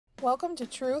Welcome to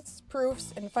Truths,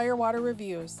 Proofs, and Firewater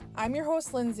Reviews. I'm your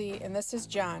host, Lindsay, and this is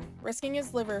John, risking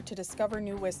his liver to discover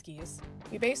new whiskeys.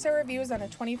 We base our reviews on a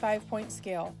 25-point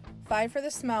scale, 5 for the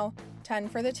smell, 10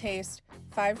 for the taste,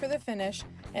 5 for the finish,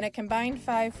 and a combined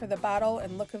 5 for the bottle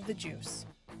and look of the juice.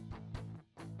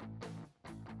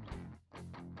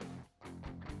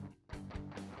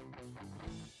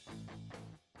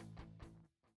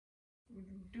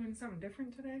 Doing something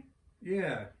different today?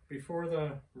 Yeah, before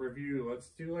the review, let's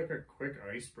do like a quick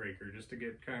icebreaker just to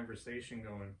get conversation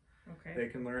going. Okay. They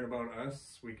can learn about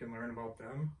us, we can learn about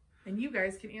them. And you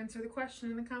guys can answer the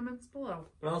question in the comments below.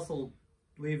 But also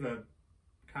leave a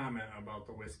comment about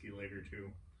the whiskey later too.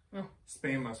 Oh.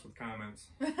 Spam us with comments.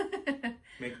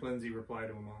 Make Lindsay reply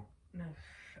to them all. No.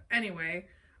 Anyway,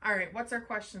 all right, what's our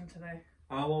question today?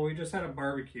 Well, we just had a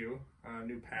barbecue, a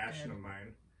new passion of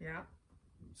mine. Yeah.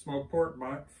 Smoked pork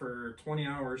butt for 20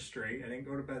 hours straight. I didn't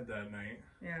go to bed that night.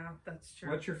 Yeah, that's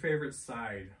true. What's your favorite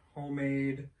side?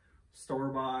 Homemade,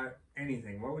 store-bought,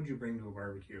 anything. What would you bring to a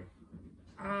barbecue?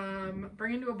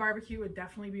 Bringing to a barbecue would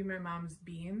definitely be my mom's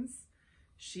beans.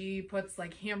 She puts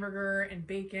like hamburger and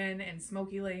bacon and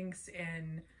smoky links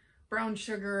and brown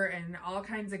sugar and all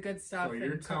kinds of good stuff. So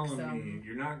you're telling me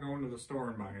you're not going to the store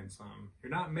and buying some.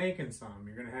 You're not making some.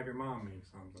 You're going to have your mom make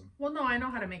something. Well, no, I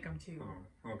know how to make them too.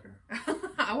 Oh, okay.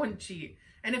 I wouldn't cheat.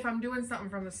 And if I'm doing something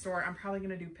from the store, I'm probably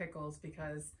going to do pickles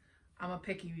because I'm a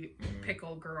picky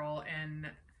pickle girl and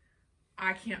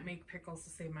I can't make pickles to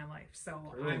save my life.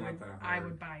 So really I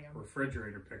would buy them.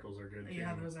 Refrigerator pickles are good too.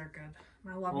 Yeah, those are good.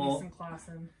 I love me some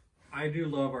Clausen. I do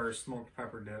love our smoked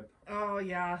pepper dip. Oh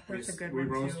yeah, that's a good one too.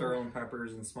 We roast our own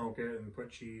peppers and smoke it and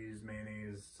put cheese,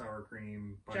 mayonnaise, sour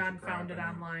cream. John found it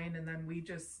online and then we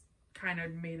just kind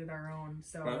of made it our own.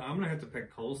 So, but I'm gonna have to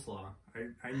pick coleslaw.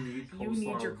 I need coleslaw. You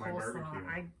need your with my coleslaw.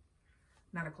 barbecue.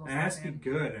 Not a coleslaw. It has to be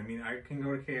good. I mean, I can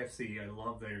go to KFC. I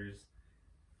love theirs.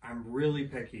 I'm really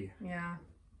picky. Yeah,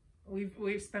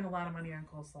 we've spent a lot of money on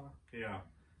coleslaw. Yeah.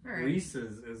 All right.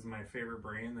 Reese's is my favorite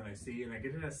brand that I see, and I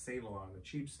get it at Save-A-Lot, a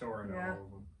cheap store at all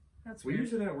of them. That's we weird.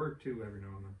 use it at work too every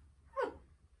now and then. Huh.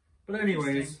 But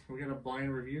anyways, we got a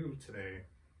blind review today.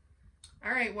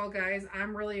 All right, well guys,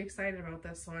 I'm really excited about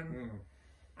this one.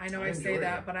 I know I say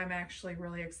that, but I'm actually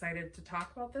really excited to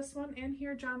talk about this one and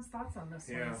hear John's thoughts on this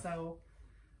one. So,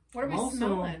 what are we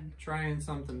smelling? Trying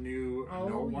something new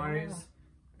note-wise.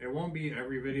 Yeah. It won't be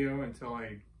every video until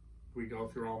we go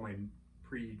through all my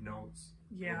pre-notes.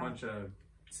 Yeah. A bunch of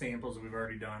samples we've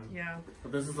already done. Yeah.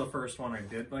 But this is the first one I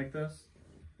did like this.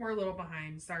 We're a little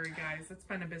behind. Sorry, guys. It's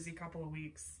been a busy couple of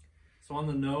weeks. So on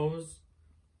the nose,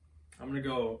 I'm going to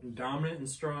go dominant and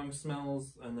strong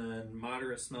smells, and then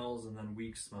moderate smells, and then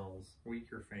weak smells.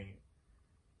 Weak or faint.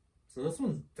 So this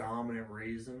one's dominant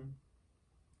raisin.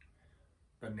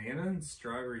 Banana and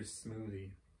strawberry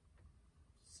smoothie.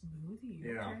 Smoothie?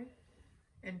 Yeah. Okay.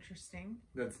 Interesting.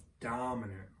 That's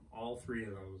dominant. All three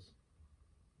of those.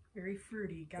 Very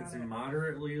fruity. Got it. It's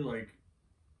moderately like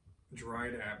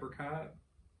dried apricot,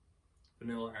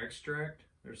 vanilla extract.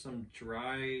 There's some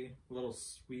dry little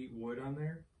sweet wood on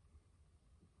there.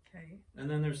 Okay. And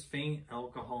then there's faint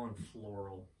alcohol and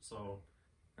floral. So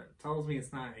that tells me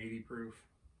it's not 80 proof.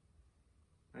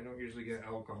 I don't usually get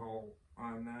alcohol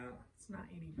on that. It's not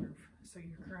 80 proof, so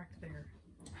you're correct there.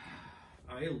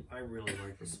 I really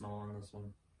like the smell on this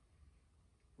one.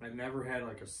 I've never had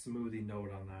like a smoothie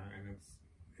note on that, and it's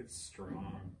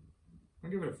strong. I'm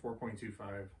gonna give it a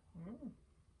 4.25. Oh.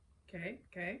 Okay.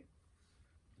 I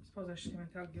suppose I should get my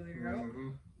calculator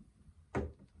out.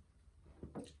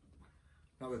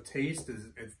 Now the taste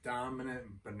it's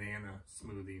dominant banana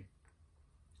smoothie.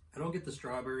 I don't get the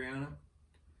strawberry on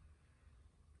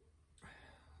it.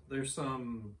 There's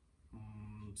some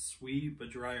sweet but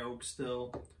dry oak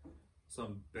still.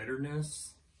 Some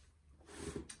bitterness.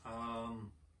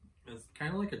 It's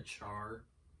kind of like a char,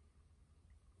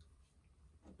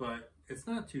 but it's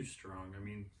not too strong. I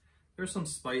mean, there's some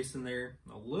spice in there,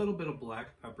 a little bit of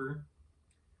black pepper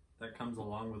that comes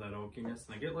along with that oakiness,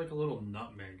 and I get like a little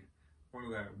nutmeg, one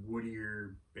of that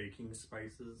woodier baking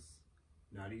spices.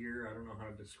 Nuttier, I don't know how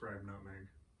to describe nutmeg.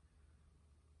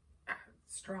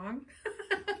 Strong.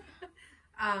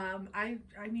 I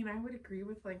mean, I would agree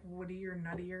with like woodier,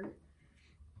 nuttier.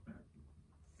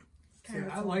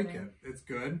 I like it. It's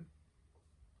good.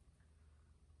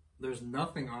 There's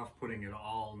nothing off-putting at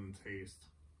all in taste.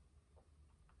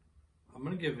 I'm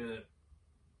going to give it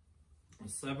a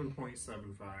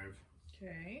 7.75.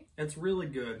 Okay. It's really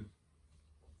good.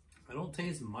 I don't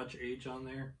taste much age on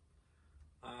there.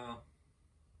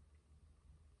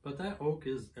 But that oak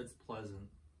it's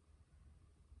pleasant.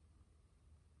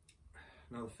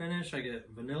 Now the finish, I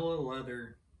get vanilla,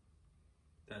 leather,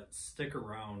 that stick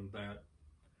around. That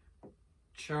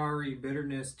charry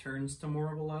bitterness turns to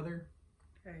more of a leather.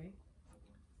 Okay.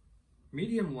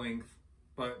 Medium length,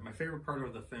 but my favorite part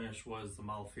of the finish was the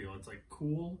mouthfeel. It's like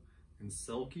cool and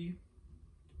silky.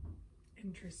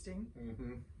 Interesting.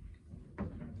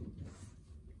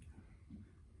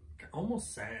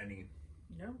 Almost satiny.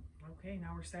 No. Okay,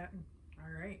 now we're satin.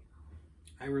 All right.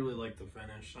 I really like the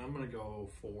finish. I'm gonna go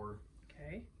 4.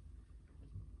 Okay.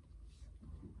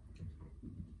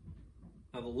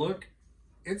 Now the look,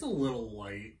 it's a little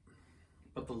light,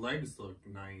 but the legs look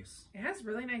nice. It has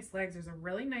really nice legs. There's a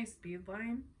really nice bead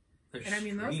line. They're and I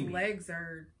mean, those streamy, legs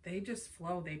they just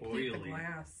flow. They pleat the oily.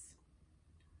 glass.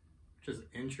 Which is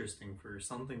interesting for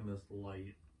something this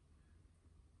light.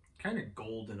 Kind of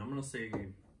golden. I'm gonna say,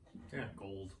 yeah,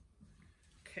 gold.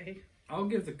 Okay. I'll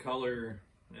give the color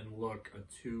and look a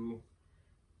 2.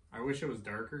 I wish it was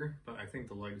darker, but I think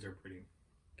the legs are pretty.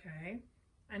 Okay.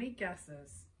 Any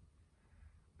guesses?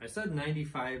 I said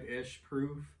 95-ish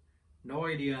proof. No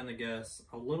idea on the guess.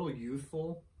 A little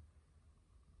youthful,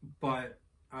 but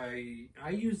I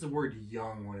use the word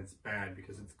young when it's bad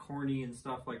because it's corny and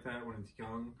stuff like that when it's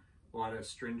young. A lot of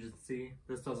astringency.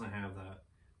 This doesn't have that,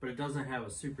 but it doesn't have a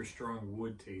super strong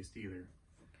wood taste either.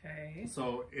 Okay.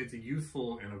 So it's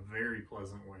youthful in a very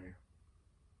pleasant way.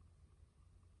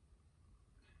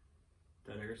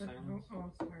 Dead air silence? Oh,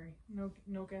 sorry. No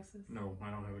guesses? No, I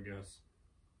don't have a guess.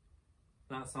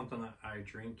 Not something that I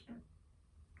drink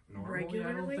normally,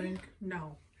 Regularly? I don't think.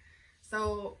 No.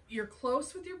 So you're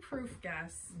close with your proof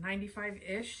guess.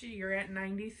 95-ish. You're at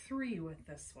 93 with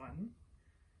this one.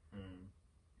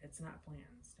 It's not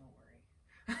Blanton's, don't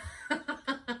worry.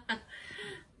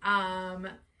 I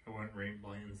wouldn't rate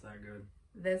Blanton's that good.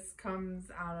 This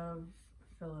comes out of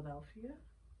Philadelphia.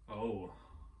 Oh.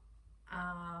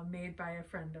 Made by a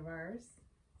friend of ours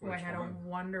who Which I had one? a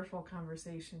wonderful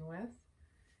conversation with,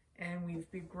 and we've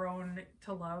grown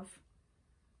to love.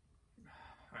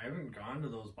 I haven't gone to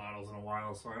those bottles in a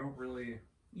while, so I don't really...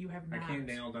 You have I not. can't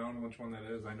nail down which one that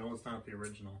is. I know it's not the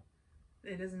original.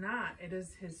 It is not. It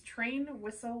is his Train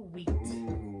Whistle Wheat.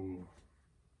 Ooh.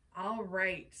 All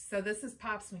right. So this is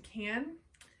Pops McCann.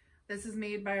 This is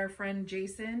made by our friend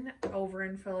Jason over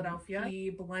in Philadelphia. He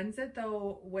blends it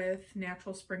though with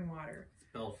natural spring water. It's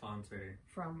Bellefonte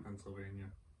From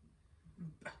Pennsylvania.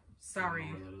 Sorry. I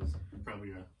don't know where that is.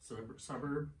 Probably a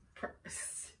suburb.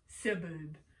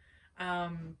 Suburb.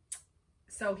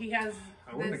 So he has.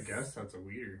 I wouldn't have guessed that's a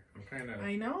weeder. I'm kind of.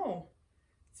 I know.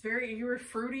 It's very. You were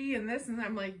fruity and this, and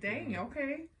I'm like, dang,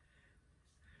 okay.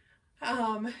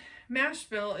 Mash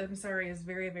bill, I'm sorry, is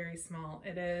very, very small.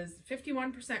 It is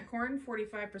 51% corn,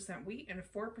 45% wheat, and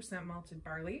 4% malted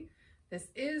barley. This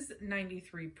is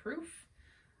 93 proof.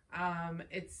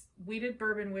 It's wheated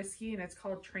bourbon whiskey, and it's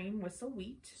called Train Whistle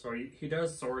Wheat. So he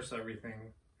does source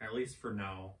everything, at least for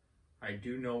now. I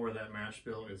do know where that mash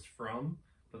bill is from,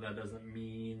 but that doesn't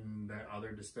mean that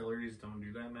other distilleries don't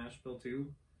do that mash bill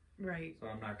too. Right. So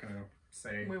I'm not going to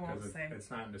say. We won't say. It's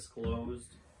not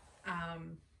disclosed.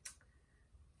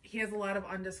 He has a lot of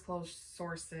undisclosed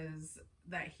sources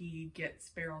that he gets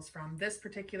barrels from. This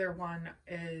particular one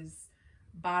is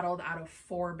bottled out of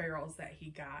 4 barrels that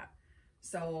he got.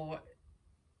 So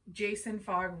Jason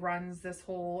Fogg runs this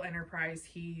whole enterprise.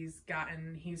 He's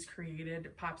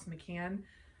created Pops McCann.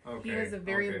 Okay. He has a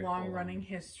very long running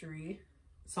history.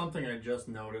 Something I just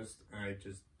noticed, and it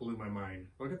just blew my mind.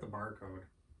 Look at the barcode.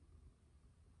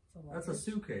 That's a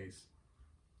suitcase.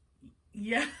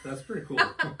 Yeah. That's pretty cool.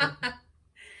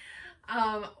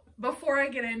 Before I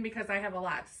get in, because I have a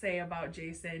lot to say about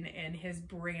Jason and his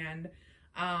brand,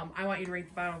 I want you to rate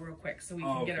the bottle real quick so we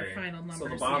can get our final numbers. So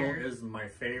the bottle is my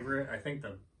favorite. I think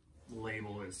the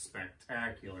label is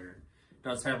spectacular. It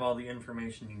does have all the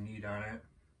information you need on it.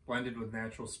 Blended with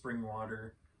natural spring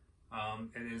water.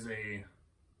 It is a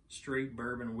straight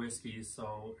bourbon whiskey,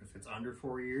 so if it's under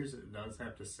 4 years, it does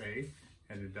have to say,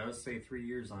 and it does say 3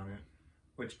 years on it,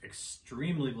 which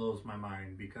extremely blows my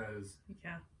mind because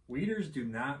wheaters do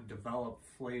not develop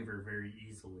flavor very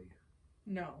easily.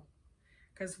 No,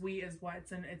 because wheat is what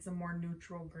it's a more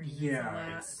neutral grain.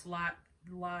 Yeah, it's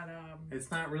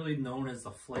it's not really known as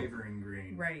a flavoring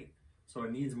grain, right? So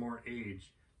it needs more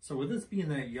age. So with this being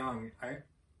that young, I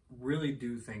really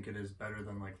do think it is better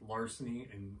than like Larceny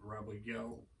and Rebel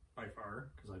Yell by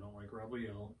far, because I don't like Rebel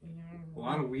Yell. A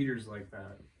lot of wheaters like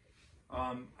that.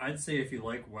 I'd say if you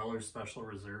like Weller's Special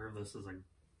Reserve, this is a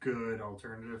good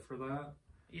alternative for that.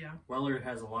 Yeah. Weller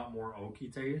has a lot more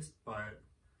oaky taste, but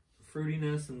the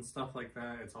fruitiness and stuff like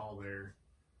that, it's all there.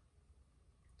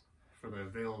 For the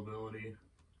availability,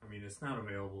 I mean, it's not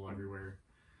available everywhere.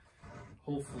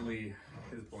 Hopefully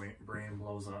his brand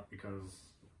blows up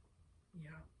because Yeah.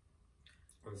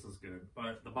 This is good.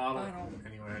 But the bottle,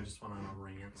 anyway, I just went on a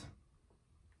rant.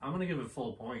 I'm going to give it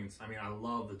full points. I mean, I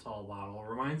love the tall bottle. It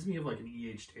reminds me of like an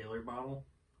E.H. Taylor bottle.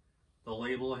 The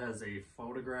label has a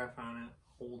photograph on it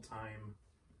the whole time.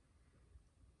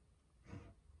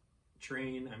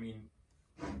 Train, I mean,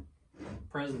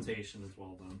 presentation is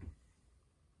well done.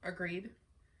 Agreed.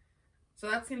 So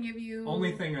that's going to give you...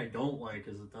 Only thing I don't like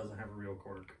is it doesn't have a real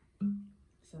cork.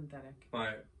 Synthetic.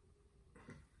 But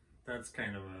that's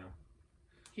kind of a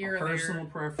Here personal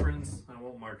preference. I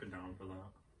won't mark it down for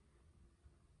that.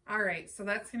 All right, so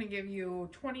that's going to give you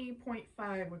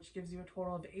 20.5, which gives you a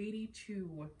total of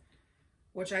 82,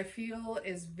 which I feel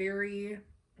is very...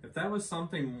 If that was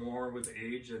something more with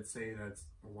age, I'd say that's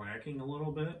lacking a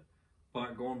little bit.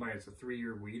 But going by it's a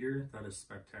 3-year weeder, that is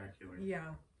spectacular. Yeah.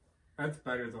 That's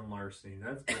better than Larceny.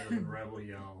 That's better than Rebel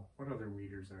Yell. What other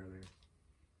weeders are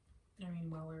there? I mean,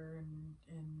 Weller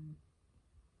and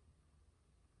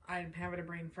I'm having a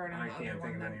brain fart on the other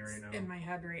one that's in my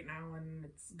head right now, and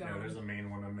it's gone. Yeah, there's a main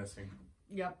one I'm missing.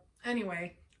 Yep.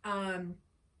 Anyway,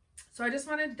 so I just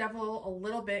wanted to delve a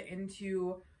little bit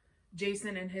into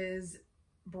Jason and his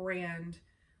brand.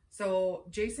 So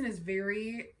Jason is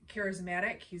very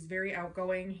charismatic. He's very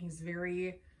outgoing. He's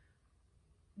very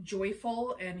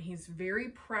joyful, and he's very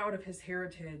proud of his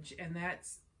heritage, and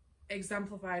that's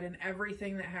exemplified in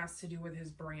everything that has to do with his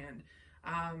brand.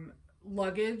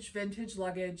 Luggage, vintage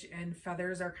luggage, and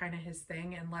feathers are kind of his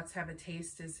thing, and let's have a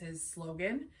taste is his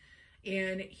slogan.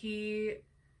 And he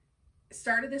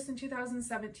started this in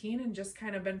 2017 and just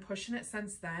kind of been pushing it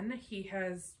since then. He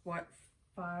has, what,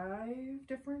 5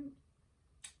 different?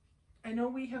 I know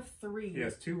we have 3. He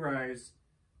has 2 ryes,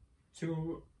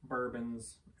 2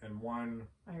 bourbons, and 1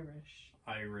 Irish.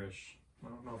 I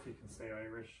don't know if you can say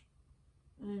Irish.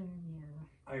 Yeah.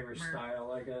 Irish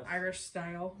style, I guess. Irish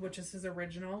style, which is his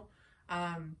original.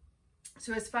 So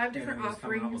he has 5 different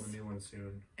offerings. Coming out with a new one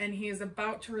soon. And he is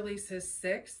about to release his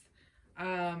 6th.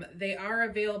 They are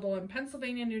available in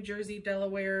Pennsylvania, New Jersey,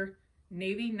 Delaware,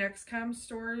 Navy, Nexcom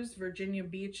stores, Virginia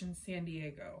Beach, and San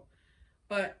Diego.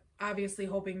 But obviously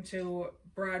hoping to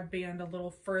broadband a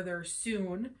little further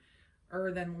sooner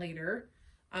than later.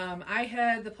 I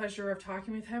had the pleasure of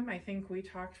talking with him. I think we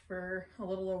talked for a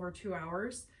little over 2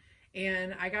 hours.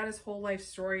 And I got his whole life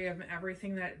story of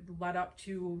everything that led up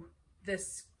to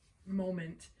this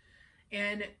moment.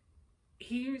 And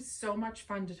he's so much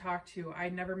fun to talk to.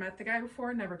 I'd never met the guy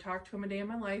before, never talked to him a day in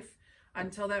my life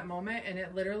until that moment. And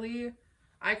it literally,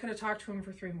 I could have talked to him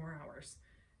for 3 more hours.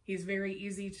 He's very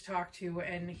easy to talk to,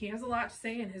 and he has a lot to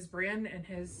say, and his brand and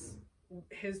his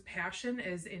passion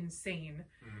is insane.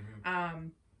 Mm-hmm.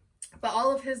 But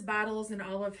all of his bottles and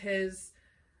all of his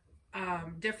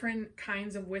different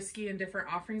kinds of whiskey and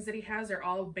different offerings that he has are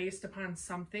all based upon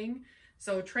something.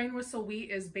 So Train Whistle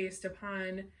Wheat is based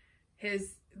upon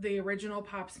the original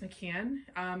Pops McCann.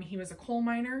 He was a coal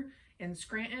miner in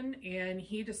Scranton, and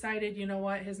he decided, you know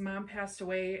what, his mom passed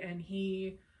away, and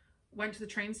he went to the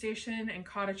train station and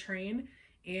caught a train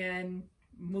and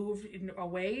moved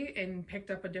away and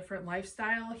picked up a different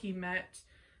lifestyle. He met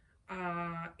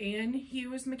Ann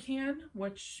Hughes McCann,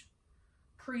 which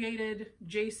created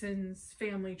Jason's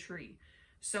family tree.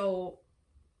 So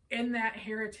in that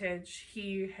heritage,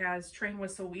 he has Train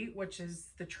Whistle Wheat, which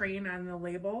is the train on the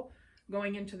label,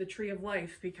 going into the tree of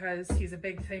life, because he's a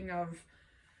big thing of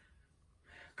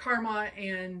karma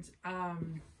and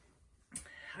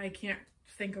I can't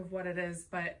think of what it is,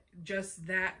 but just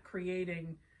that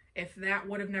creating, if that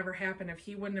would have never happened, if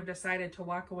he wouldn't have decided to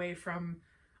walk away from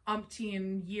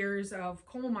umpteen years of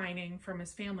coal mining from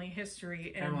his family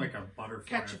history and kind of like a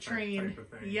butterfly catch a train type of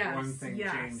thing. Yes, one thing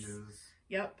changes.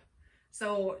 Yep.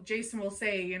 So Jason will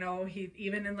say, you know, he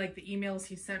even in like the emails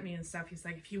he sent me and stuff, he's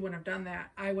like, if you wouldn't have done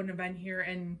that, I wouldn't have been here,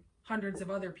 and hundreds of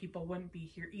other people wouldn't be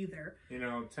here either. You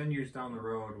know, 10 years down the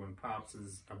road, when Pops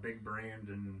is a big brand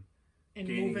and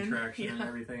gaining traction and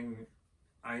everything,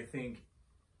 I think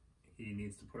he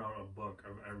needs to put out a book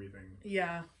of everything.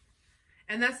 Yeah.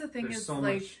 And that's the thing. There's is so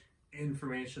like much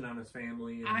information on his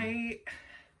family.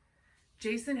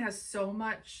 Jason has so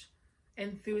much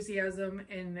enthusiasm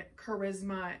and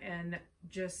charisma and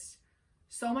just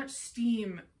so much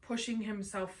steam pushing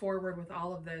himself forward with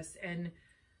all of this, and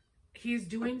he's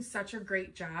doing such a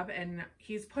great job, and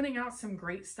he's putting out some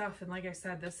great stuff. And like I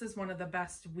said, this is one of the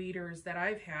best weeders that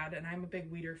I've had, and I'm a big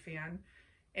weeder fan,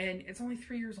 and it's only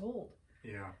 3 years old.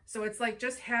 Yeah. So it's like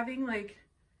just having like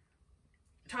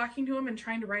talking to him and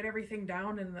trying to write everything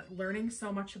down and learning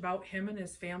so much about him and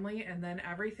his family, and then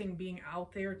everything being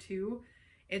out there too.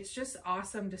 It's just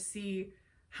awesome to see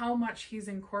how much he's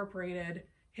incorporated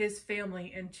his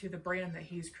family into the brand that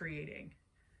he's creating.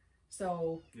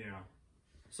 So yeah,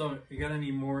 So, you got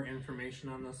any more information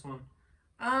on this one?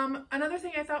 Another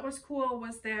thing I thought was cool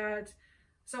was that,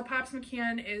 so Pops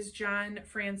McCann is John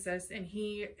Francis, and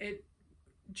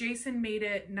Jason made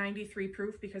it 93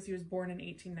 proof because he was born in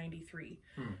 1893.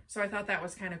 So I thought that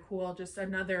was kind of cool. Just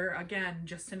another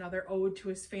ode to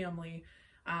his family,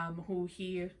 who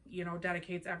he, you know,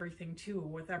 dedicates everything to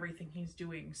with everything he's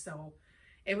doing. So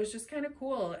it was just kind of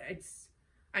cool.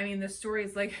 I mean, the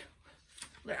stories, like,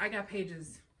 I got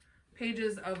pages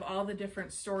of all the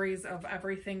different stories of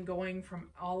everything going from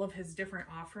all of his different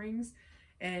offerings.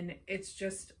 And it's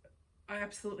just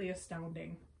absolutely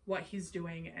astounding what he's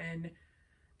doing. And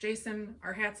Jason,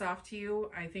 our hat's off to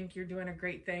you. I think you're doing a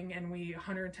great thing, and we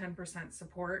 110%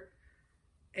 support.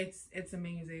 It's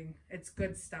amazing. It's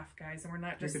good stuff, guys. And we're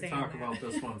not just saying that. We could talk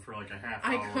about this one for like a half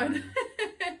hour. I could.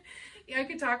 Yeah, I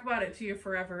could talk about it to you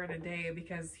forever and a day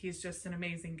because he's just an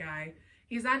amazing guy.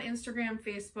 He's on Instagram,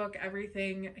 Facebook,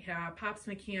 everything. Pops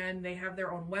McCann, they have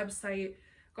their own website.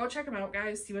 Go check them out,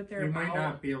 guys. See what they're about. You might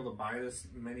not be able to buy this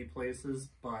in many places,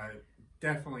 but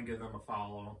definitely give them a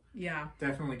follow. Yeah.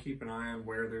 Definitely keep an eye on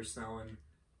where they're selling.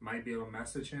 Might be able to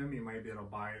message him. You might be able to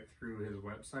buy it through his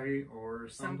website or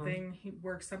something. He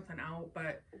works something out,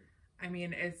 but I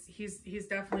mean, he's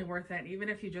definitely worth it. Even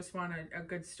if you just want a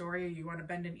good story, or you want to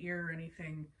bend an ear or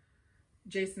anything,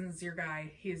 Jason's your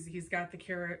guy. He's got the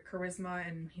charisma,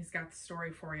 and he's got the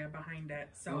story for you behind it.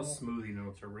 So those smoothie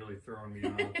notes are really throwing me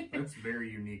off. That's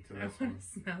very unique to this one.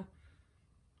 Smell.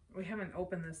 We haven't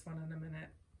opened this one in a minute.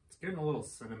 It's getting a little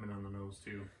cinnamon on the nose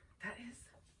too. That is.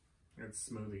 It's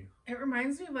smoothie. It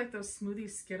reminds me of like those smoothie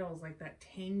Skittles, like that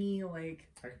tangy, like.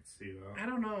 I can see that. I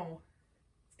don't know.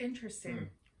 It's interesting.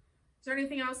 Is there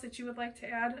anything else that you would like to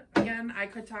add? Again, I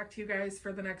could talk to you guys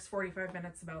for the next 45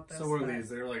 minutes about this. So what are these?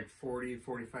 They're like 40,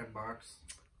 45 bucks?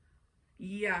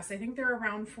 Yes, I think they're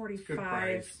around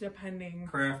 45, depending.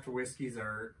 Craft whiskeys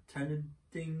are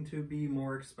tending to be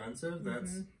more expensive.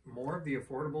 That's more of the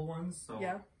affordable ones. So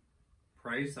yeah.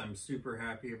 Price, I'm super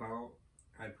happy about.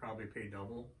 I'd probably pay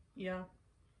double. Yeah.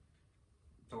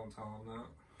 Don't tell them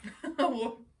that.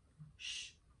 Well,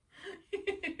 shh.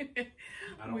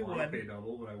 I don't want to pay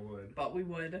double, but I would. But we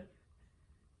would.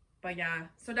 But yeah,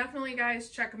 so definitely, guys,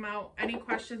 check them out. Any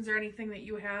questions or anything that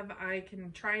you have, I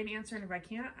can try and answer. And if I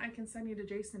can't, I can send you to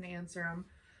Jason to answer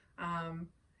them.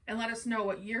 And let us know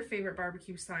what your favorite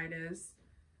barbecue side is.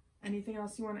 Anything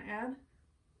else you want to add?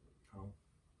 No.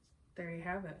 There you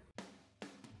have it.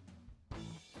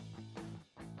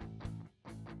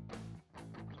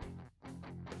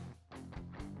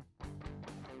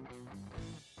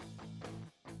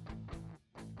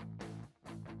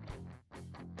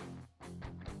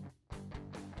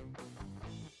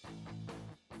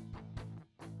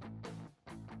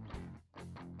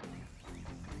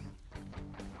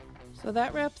 So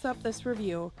that wraps up this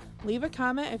review. Leave a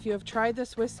comment if you have tried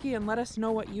this whiskey and let us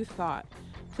know what you thought.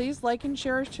 Please like and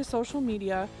share to social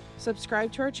media,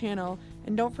 subscribe to our channel,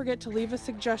 and don't forget to leave a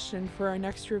suggestion for our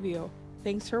next review.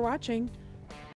 Thanks for watching.